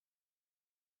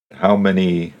how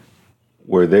many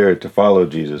were there to follow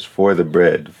Jesus for the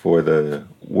bread, for the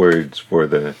words, for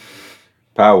the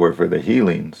power, for the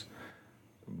healings.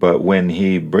 But when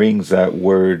he brings that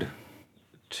word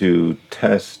to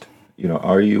test,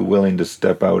 are you willing to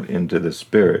step out into the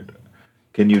spirit?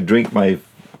 Can you drink my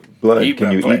blood?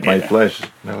 Can you eat my flesh?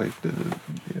 And I'm like,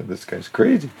 this guy's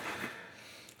crazy.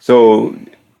 So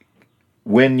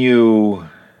when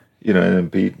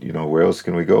and Pete, where else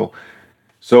can we go?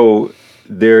 So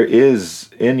there is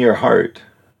in your heart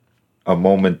a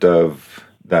moment of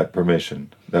that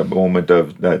permission, that moment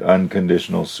of that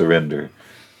unconditional surrender,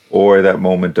 or that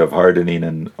moment of hardening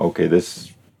and, okay,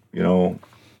 this, I don't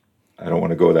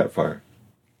want to go that far.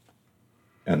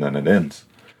 And then it ends.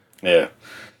 Yeah.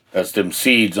 That's them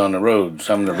seeds on the road.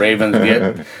 Some of the ravens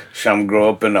get, some grow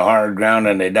up in the hard ground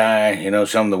and they die.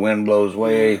 Some the wind blows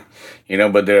away.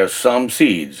 But there are some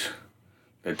seeds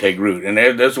that take root. And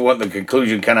this is what the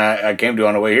conclusion I came to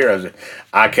on the way here.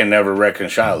 I can never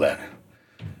reconcile that.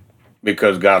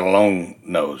 Because God alone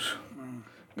knows.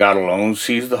 God alone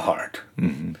sees the heart.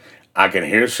 Mm-hmm. I can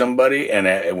hear somebody,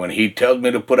 and when he tells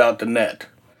me to put out the net,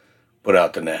 put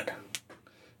out the net.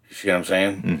 You see what I'm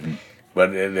saying? Mm-hmm.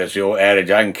 But there's the old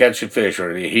adage, I can catch a fish,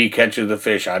 or he catches the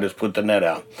fish, I just put the net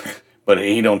out. But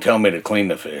he don't tell me to clean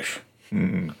the fish.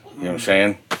 Mm-hmm. You know what I'm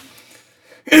saying?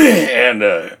 And,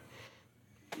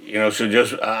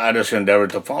 so I just endeavor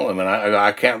to follow him, and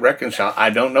I can't reconcile. I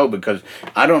don't know, because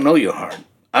I don't know your heart.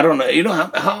 I don't know.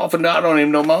 How often I don't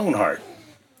even know my own heart.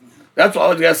 That's why I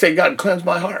always got to say, God, cleanse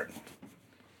my heart.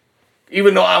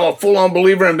 Even though I'm a full-on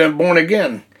believer and been born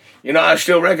again, I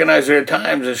still recognize there are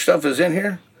times that stuff is in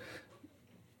here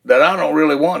that I don't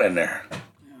really want in there.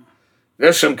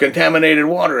 There's some contaminated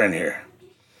water in here.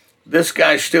 This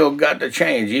guy's still got to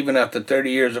change, even after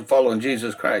 30 years of following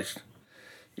Jesus Christ.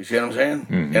 You see what I'm saying?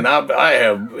 Mm-hmm. And I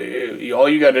have, all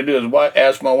you got to do is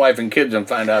ask my wife and kids and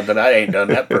find out that I ain't done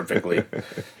that perfectly.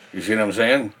 You see what I'm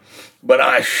saying? But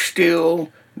I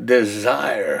still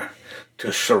desire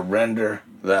to surrender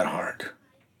that heart.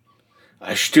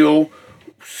 I still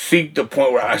seek the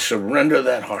point where I surrender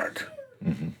that heart.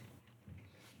 Mm-hmm.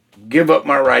 Give up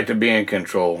my right to be in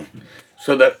control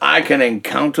so that I can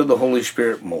encounter the Holy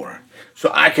Spirit more. So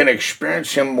I can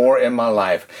experience him more in my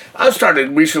life. I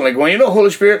started recently going, Holy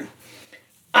Spirit,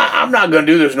 I'm not going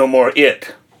to do this no more, I'm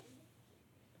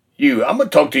going to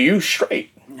talk to you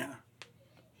straight. Yeah.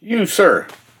 You, sir.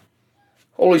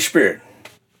 Holy Spirit.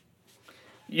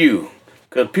 You.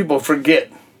 Because people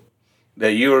forget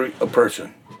that you're a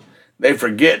person. They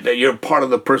forget that you're part of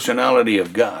the personality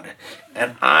of God.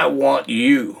 And I want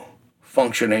you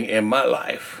functioning in my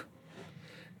life.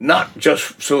 Not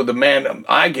just so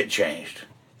I get changed,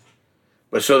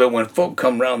 but so that when folk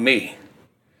come around me,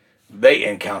 they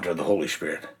encounter the Holy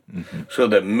Spirit. Mm-hmm. So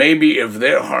that maybe if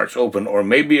their heart's open, or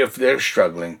maybe if they're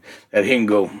struggling, that he can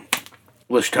go,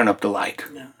 let's turn up the light.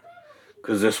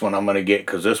 Because this one I'm going to get,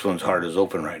 because this one's heart is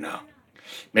open right now.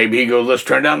 Maybe he goes, let's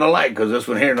turn down the light, because this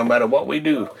one here, no matter what we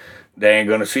do, they ain't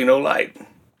going to see no light.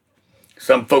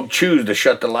 Some folk choose to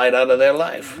shut the light out of their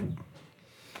life.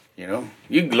 You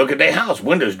can look at their house,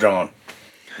 windows drawn.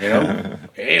 They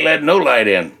ain't letting no light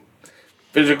in,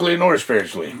 physically nor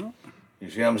spiritually.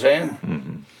 You see what I'm saying?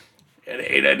 Mm-hmm.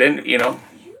 And then,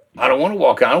 I don't want to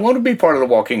walk out. I don't want to be part of the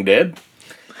Walking Dead.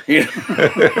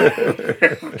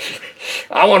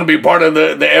 I want to be part of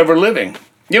the ever living.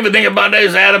 You ever think about that?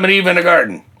 It's Adam and Eve in the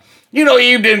garden.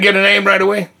 Eve didn't get a name right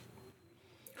away.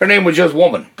 Her name was just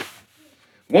woman.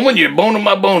 Woman, you're bone of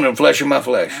my bone and flesh of my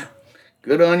flesh.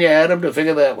 Good on you, Adam, to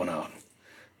figure that one out.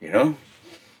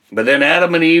 But then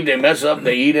Adam and Eve, they mess up,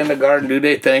 they eat in the garden, do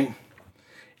their thing.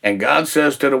 And God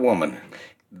says to the woman,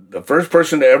 the first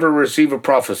person to ever receive a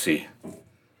prophecy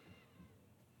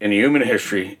in human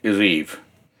history is Eve.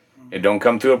 It don't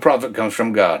come through a prophet, it comes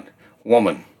from God.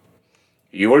 Woman,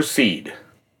 your seed,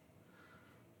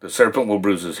 the serpent will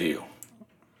bruise his heel,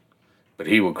 but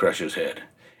he will crush his head.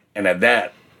 And at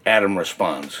that, Adam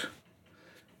responds,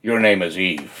 your name is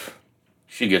Eve.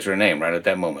 She gets her name right at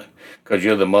that moment, because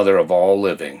you're the mother of all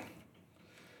living.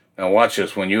 Now watch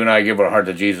this. When you and I give our heart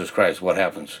to Jesus Christ, what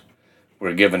happens?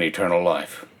 We're given eternal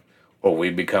life, or we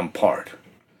become part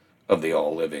of the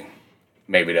all living.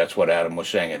 Maybe that's what Adam was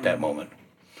saying at that moment.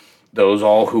 Those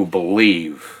all who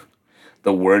believe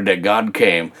the word that God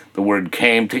came, the word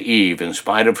came to Eve in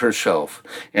spite of herself,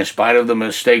 in spite of the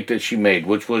mistake that she made,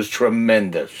 which was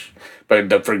tremendous. But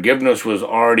the forgiveness was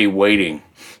already waiting.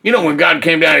 When God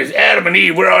came down, he said, Adam and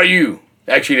Eve, where are you?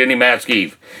 Actually, didn't even ask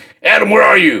Eve. Adam, where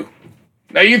are you?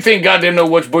 Now, you think God didn't know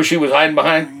which bush he was hiding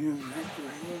behind?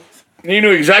 He knew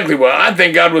exactly what. I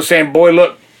think God was saying, boy,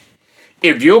 look,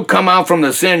 if you'll come out from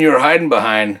the sin you're hiding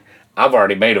behind, I've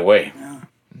already made a way.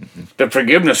 The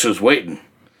forgiveness is waiting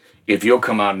if you'll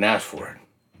come out and ask for it.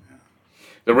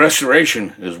 The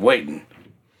restoration is waiting.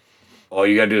 All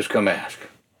you got to do is come ask.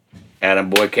 Adam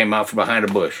boy came out from behind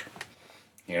a bush.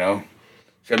 You know?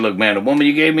 Said, look, man, the woman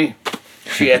you gave me,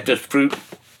 she ate this fruit.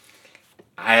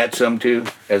 I had some too,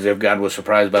 as if God was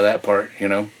surprised by that part, you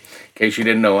know. In case you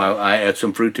didn't know, I had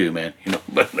some fruit too, man. You know,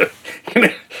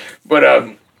 but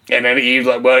and then Eve's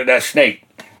like, well, that snake.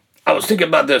 I was thinking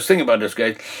about this,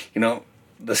 guys. You know,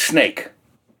 the snake.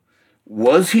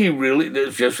 Was he really?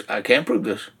 It's just I can't prove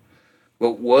this,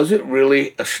 but was it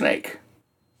really a snake,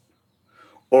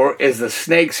 or is the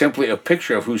snake simply a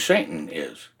picture of who Satan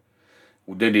is?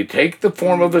 Did he take the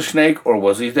form of a snake, or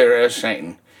was he there as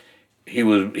Satan? He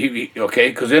was okay,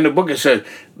 because in the book it says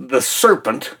the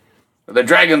serpent, the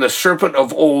dragon, the serpent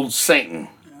of old Satan.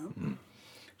 Yeah.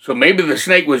 So maybe the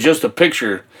snake was just a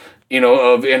picture, you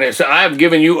know, of, and it said, I have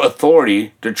given you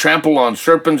authority to trample on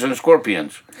serpents and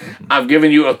scorpions. I've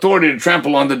given you authority to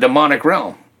trample on the demonic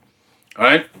realm. All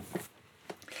right?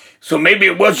 So maybe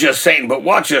it was just Satan, but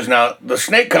watch this now. The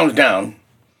snake comes down,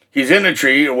 he's in a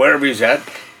tree or wherever he's at,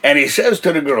 and he says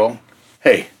to the girl,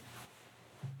 hey,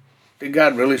 did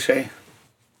God really say?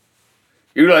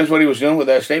 You realize what he was doing with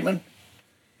that statement?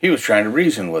 He was trying to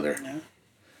reason with her. Yeah.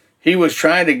 He was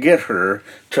trying to get her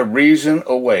to reason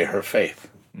away her faith.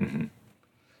 Mm-hmm.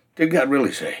 Did God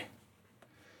really say?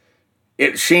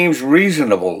 It seems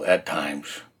reasonable at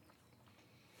times.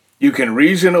 You can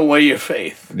reason away your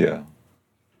faith. Yeah.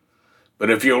 But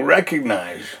if you'll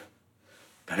recognize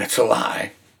that it's a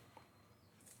lie,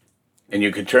 and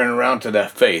you can turn around to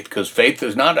that faith, because faith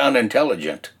is not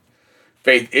unintelligent.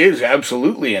 Faith is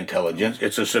absolutely intelligence.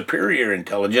 It's a superior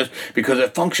intelligence because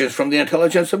it functions from the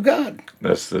intelligence of God.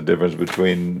 That's the difference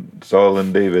between Saul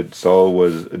and David.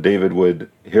 David would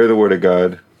hear the word of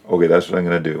God. Okay, that's what I'm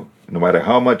going to do. No matter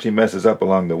how much he messes up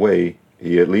along the way,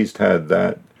 he at least had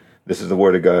that. This is the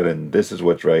word of God, and this is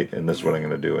what's right, and this is what I'm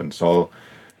going to do. And Saul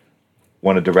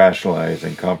wanted to rationalize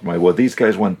and compromise. Well, these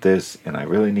guys want this, and I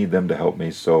really need them to help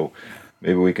me, so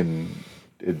maybe we can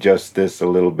adjust this a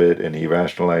little bit, and he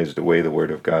rationalized away the word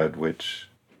of God, which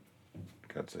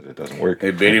God said it doesn't work.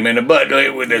 They bit him in the butt.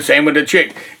 The same with the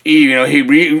chick. Eve, you know, he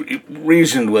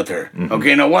reasoned with her. Mm-hmm.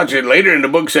 Okay, now watch it. Later in the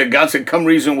book said, God said, come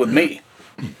reason with me.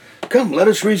 Come, let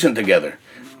us reason together.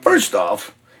 First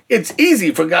off, it's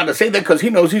easy for God to say that because he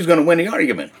knows he's going to win the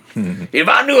argument. Mm-hmm. If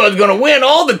I knew I was going to win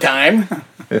all the time,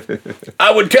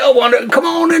 I would tell one, come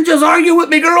on and just argue with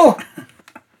me, girl.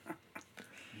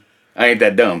 I ain't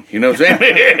that dumb, you know what I'm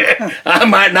saying? I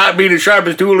might not be the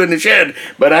sharpest tool in the shed,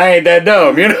 but I ain't that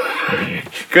dumb, you know?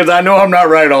 Because I know I'm not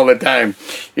right all the time,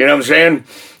 you know what I'm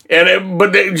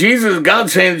saying?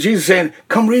 Jesus saying,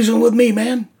 come reason with me,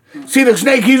 man. See the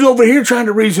snake, he's over here trying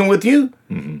to reason with you.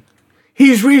 Mm-hmm.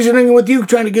 He's reasoning with you,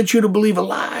 trying to get you to believe a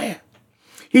lie.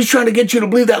 He's trying to get you to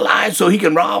believe that lie so he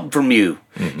can rob from you.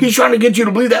 Mm-hmm. He's trying to get you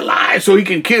to believe that lie so he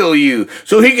can kill you,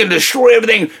 so he can destroy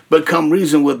everything. But come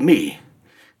reason with me.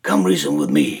 Come reason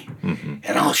with me, mm-hmm.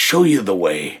 and I'll show you the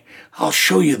way. I'll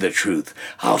show you the truth.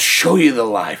 I'll show you the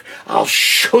life. I'll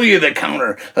show you the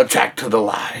counter attack to the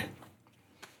lie.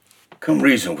 Come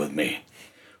reason with me.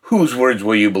 Whose words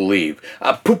will you believe?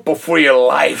 I put before you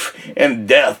life and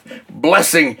death,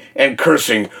 blessing and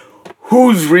cursing.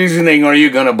 Whose reasoning are you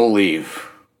going to believe?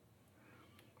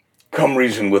 Come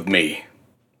reason with me.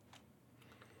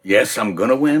 Yes, I'm going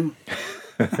to win,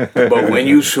 but when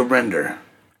you surrender,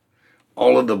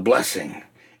 all of the blessing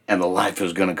and the life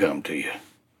is going to come to you.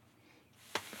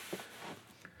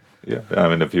 Yeah, I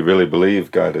mean, if you really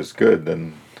believe God is good,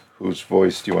 then whose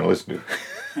voice do you want to listen to?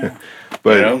 Yeah.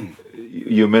 But you know?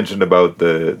 You mentioned about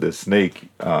the snake,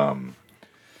 and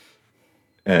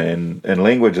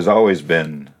language has always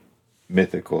been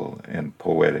mythical and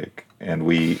poetic, and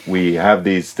we have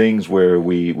these things where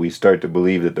we start to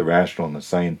believe that the rational and the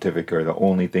scientific are the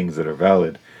only things that are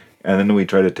valid. And then we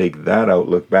try to take that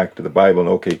outlook back to the Bible. And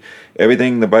okay,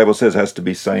 everything the Bible says has to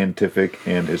be scientific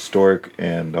and historic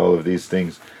and all of these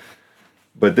things.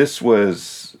 But this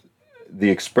was the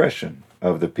expression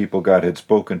of the people God had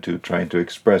spoken to, trying to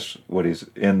express what he's...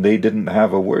 And they didn't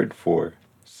have a word for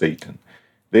Satan.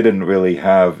 They didn't really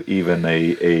have even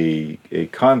a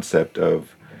concept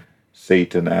of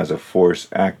Satan as a force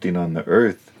acting on the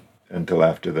earth until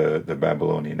after the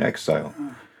Babylonian exile.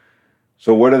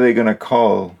 So what are they going to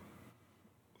call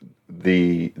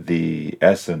the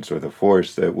essence or the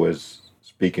force that was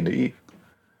speaking to Eve?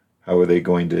 How are they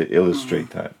going to illustrate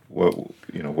that? What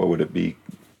would it be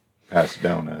passed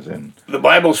down as in. The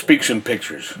Bible speaks in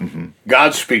pictures.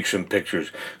 God speaks in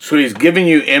pictures. So he's giving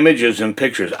you images and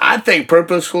pictures. I think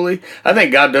purposefully, I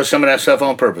think God does some of that stuff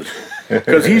on purpose.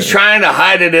 Because he's trying to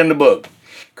hide it in the book.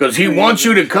 Because he wants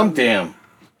you to come to him.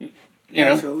 You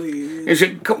know? Absolutely. He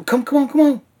said, come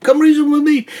on. Come reason with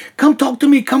me. Come talk to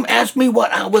me. Come ask me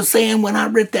what I was saying when I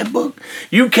read that book.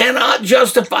 You cannot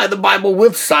justify the Bible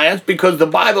with science because the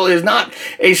Bible is not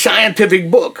a scientific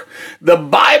book. The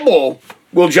Bible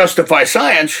will justify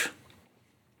science.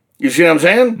 You see what I'm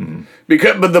saying?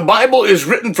 But the Bible is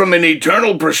written from an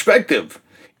eternal perspective.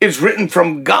 It's written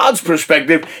from God's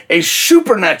perspective, a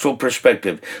supernatural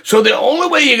perspective. So the only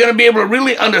way you're going to be able to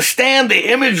really understand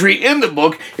the imagery in the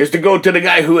book is to go to the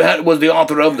guy who was the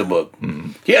author of the book.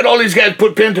 He had all these guys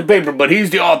put pen to paper, but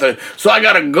he's the author. So I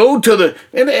got to go to the,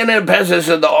 and the passage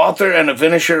says the author and the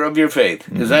finisher of your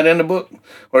faith. Is that in the book?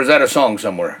 Or is that a song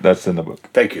somewhere? That's in the book.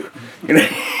 Thank you.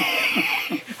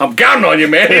 I'm counting on you,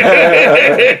 man.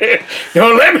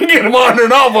 Let me get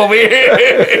wandering off over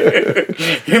here.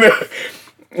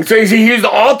 So you see, he's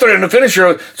the author and the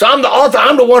finisher. So I'm the author.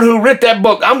 I'm the one who wrote that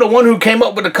book. I'm the one who came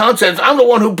up with the concepts. I'm the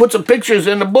one who puts the pictures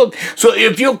in the book. So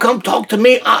if you'll come talk to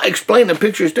me, I'll explain the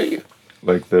pictures to you.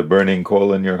 Like the burning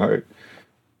coal in your heart.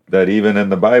 That even in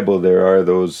the Bible, there are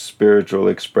those spiritual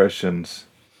expressions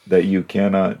that you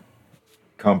cannot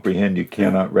comprehend, you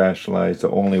cannot rationalize. The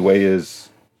only way is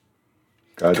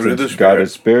God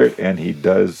is spirit, and he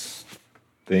does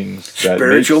things that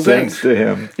Spiritual make sense to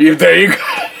him. There you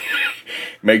go.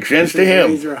 Makes sense to him.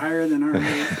 These are higher than our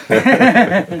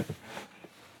ways.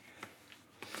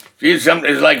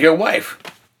 It's like your wife.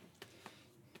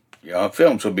 You're on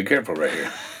film, so be careful right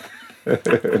here.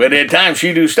 But at times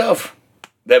she do stuff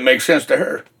that makes sense to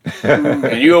her.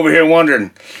 And you over here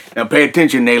wondering, now pay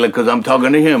attention, Naila, because I'm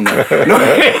talking to him now.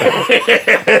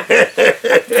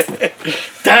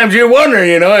 Times you're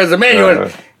wondering, as a man, you're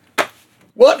wondering,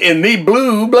 what in the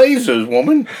blue blazes,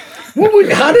 woman?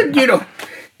 How did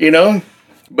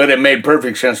But it made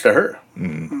perfect sense to her.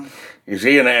 You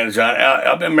see, and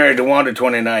I've been married to Wanda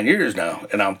 29 years now,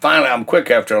 and I'm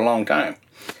quick after a long time.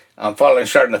 I'm finally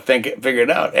starting to figure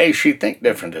it out. Hey, she think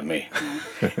different than me.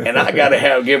 And I got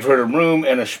to give her the room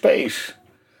and a space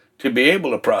to be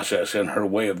able to process in her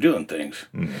way of doing things.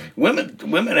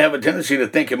 Women have a tendency to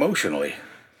think emotionally.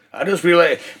 I just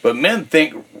realize, but men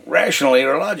think rationally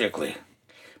or logically.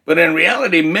 But in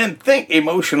reality, men think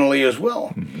emotionally as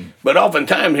well. But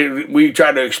oftentimes, we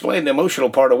try to explain the emotional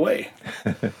part away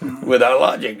with our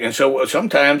logic. And so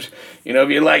sometimes, if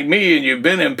you're like me and you've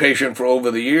been impatient for over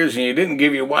the years and you didn't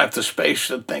give your wife the space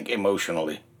to think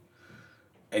emotionally.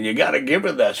 And you got to give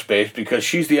her that space because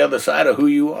she's the other side of who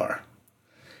you are.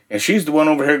 And she's the one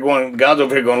over here going, God's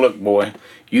over here going, look, boy,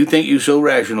 you think you're so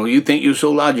rational, you think you're so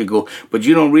logical, but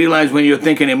you don't realize when you're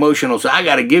thinking emotional. So I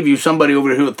got to give you somebody over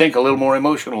here who will think a little more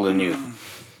emotional than you.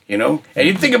 And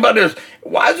you think about this,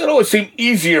 why does it always seem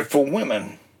easier for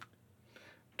women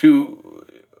to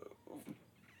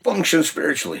function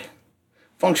spiritually,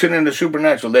 function in the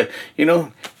supernatural? That,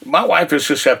 my wife is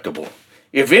susceptible.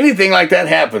 If anything like that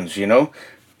happens,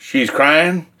 she's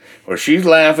crying, or she's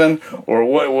laughing, or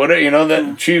whatever,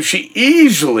 that she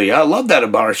easily, I love that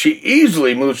about her, she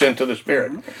easily moves into the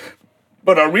spirit.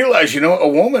 But I realize, a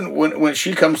woman, when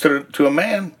she comes to a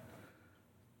man,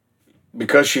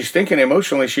 because she's thinking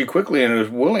emotionally, she quickly and is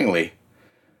willingly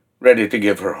ready to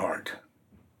give her heart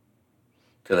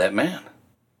to that man.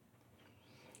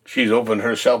 She's opened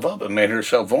herself up and made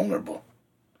herself vulnerable.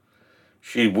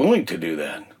 She's willing to do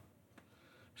that.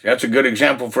 See, that's a good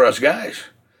example for us guys.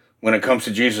 When it comes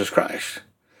to Jesus Christ,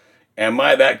 am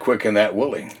I that quick and that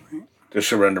willing to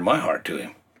surrender my heart to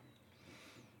him?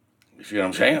 You see what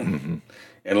I'm saying?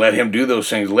 And let him do those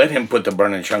things. Let him put the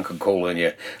burning chunk of coal in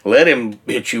you. Let him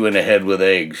hit you in the head with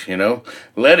eggs,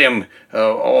 Let him,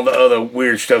 all the other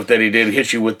weird stuff that he did,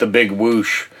 hit you with the big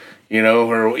whoosh,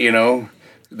 the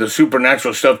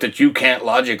supernatural stuff that you can't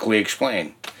logically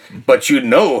explain. But dude,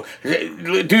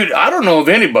 I don't know of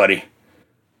anybody.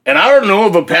 And I don't know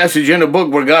of a passage in the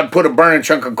book where God put a burning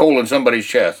chunk of coal in somebody's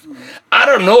chest. I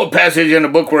don't know a passage in the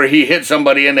book where he hit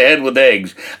somebody in the head with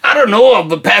eggs. I don't know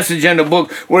of a passage in the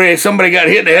book where somebody got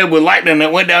hit in the head with lightning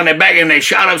that went down their back and they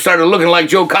shot up, started looking like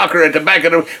Joe Cocker at the back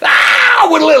of the...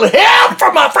 with a little help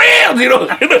from my friends,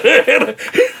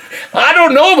 I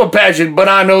don't know of a passage, but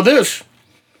I know this.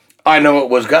 I know it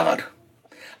was God.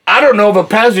 I don't know of a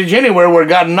passage anywhere where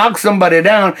God knocked somebody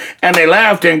down and they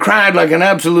laughed and cried like an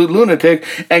absolute lunatic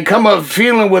and come up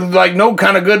feeling with like no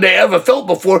kind of good they ever felt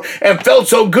before and felt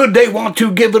so good they want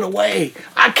to give it away.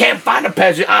 I can't find a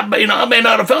passage. I may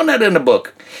not have found that in the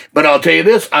book. But I'll tell you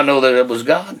this, I know that it was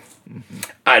God.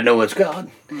 I know it's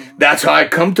God. That's how I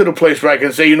come to the place where I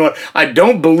can say, you know what, I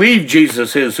don't believe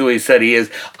Jesus is who he said he is.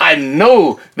 I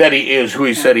know that he is who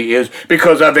he said he is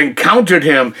because I've encountered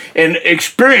him and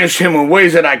experienced him in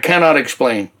ways that I cannot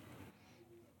explain.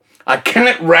 I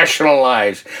can't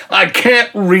rationalize. I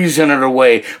can't reason it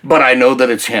away, but I know that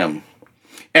it's him.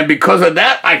 And because of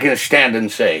that, I can stand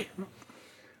and say,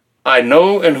 I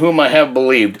know in whom I have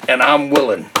believed, and I'm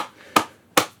willing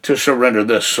to surrender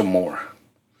this some more.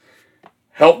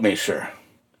 Help me, sir.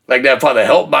 Like that, Father,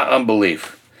 help my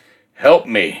unbelief. Help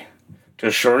me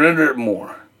to surrender it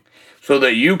more so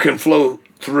that you can flow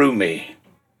through me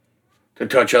to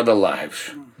touch other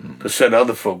lives, to set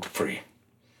other folk free.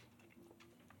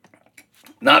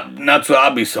 Not so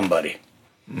I'll be somebody.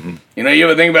 Mm-hmm. You know, you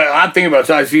ever think about it? I think about it,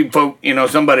 so I see folk, you know,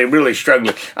 somebody really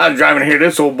struggling. I was driving here,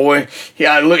 this old boy,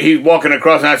 he's walking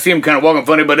across, and I see him kind of walking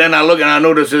funny, but then I look and I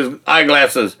notice his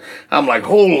eyeglasses. I'm like,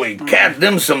 holy cat,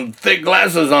 them some thick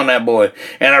glasses on that boy.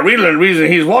 And I realized the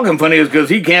reason he's walking funny is because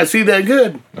he can't see that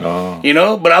good. Oh. You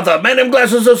know, but I thought, man, them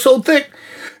glasses are so thick.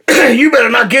 You better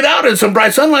not get out in some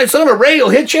bright sunlight, son. A ray will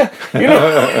hit you. You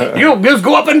know, you'll just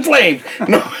go up in flames.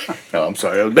 No, I'm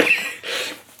sorry.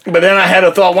 But then I had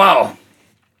a thought, wow.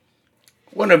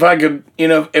 Wonder if I could, you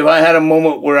know, if I had a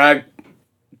moment where I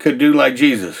could do like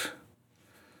Jesus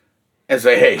and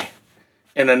say, hey,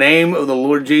 in the name of the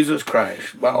Lord Jesus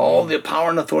Christ, by all the power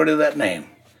and authority of that name,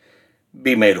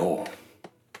 be made whole.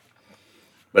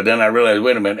 But then I realized,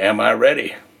 wait a minute, am I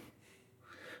ready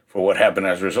for what happened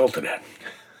as a result of that?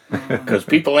 Because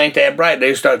people ain't that bright.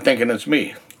 They start thinking it's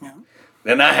me. Yeah.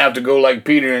 Then I have to go like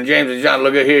Peter and James and John,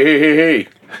 look at here.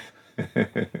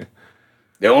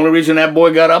 The only reason that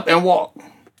boy got up and walked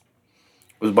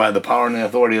was by the power and the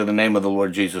authority of the name of the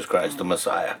Lord Jesus Christ, the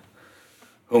Messiah,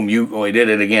 whom he did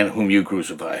it again, whom you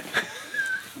crucified.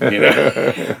 You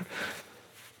know?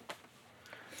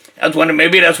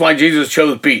 Maybe that's why Jesus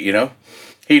chose Pete, you know?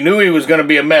 He knew he was going to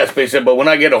be a mess, but he said, but when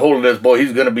I get a hold of this boy,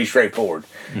 he's going to be straightforward.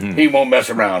 Mm-hmm. He won't mess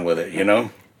around with it, you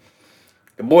know?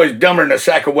 The boy's dumber than a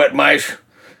sack of wet mice,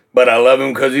 but I love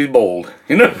him because he's bold,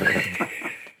 you know?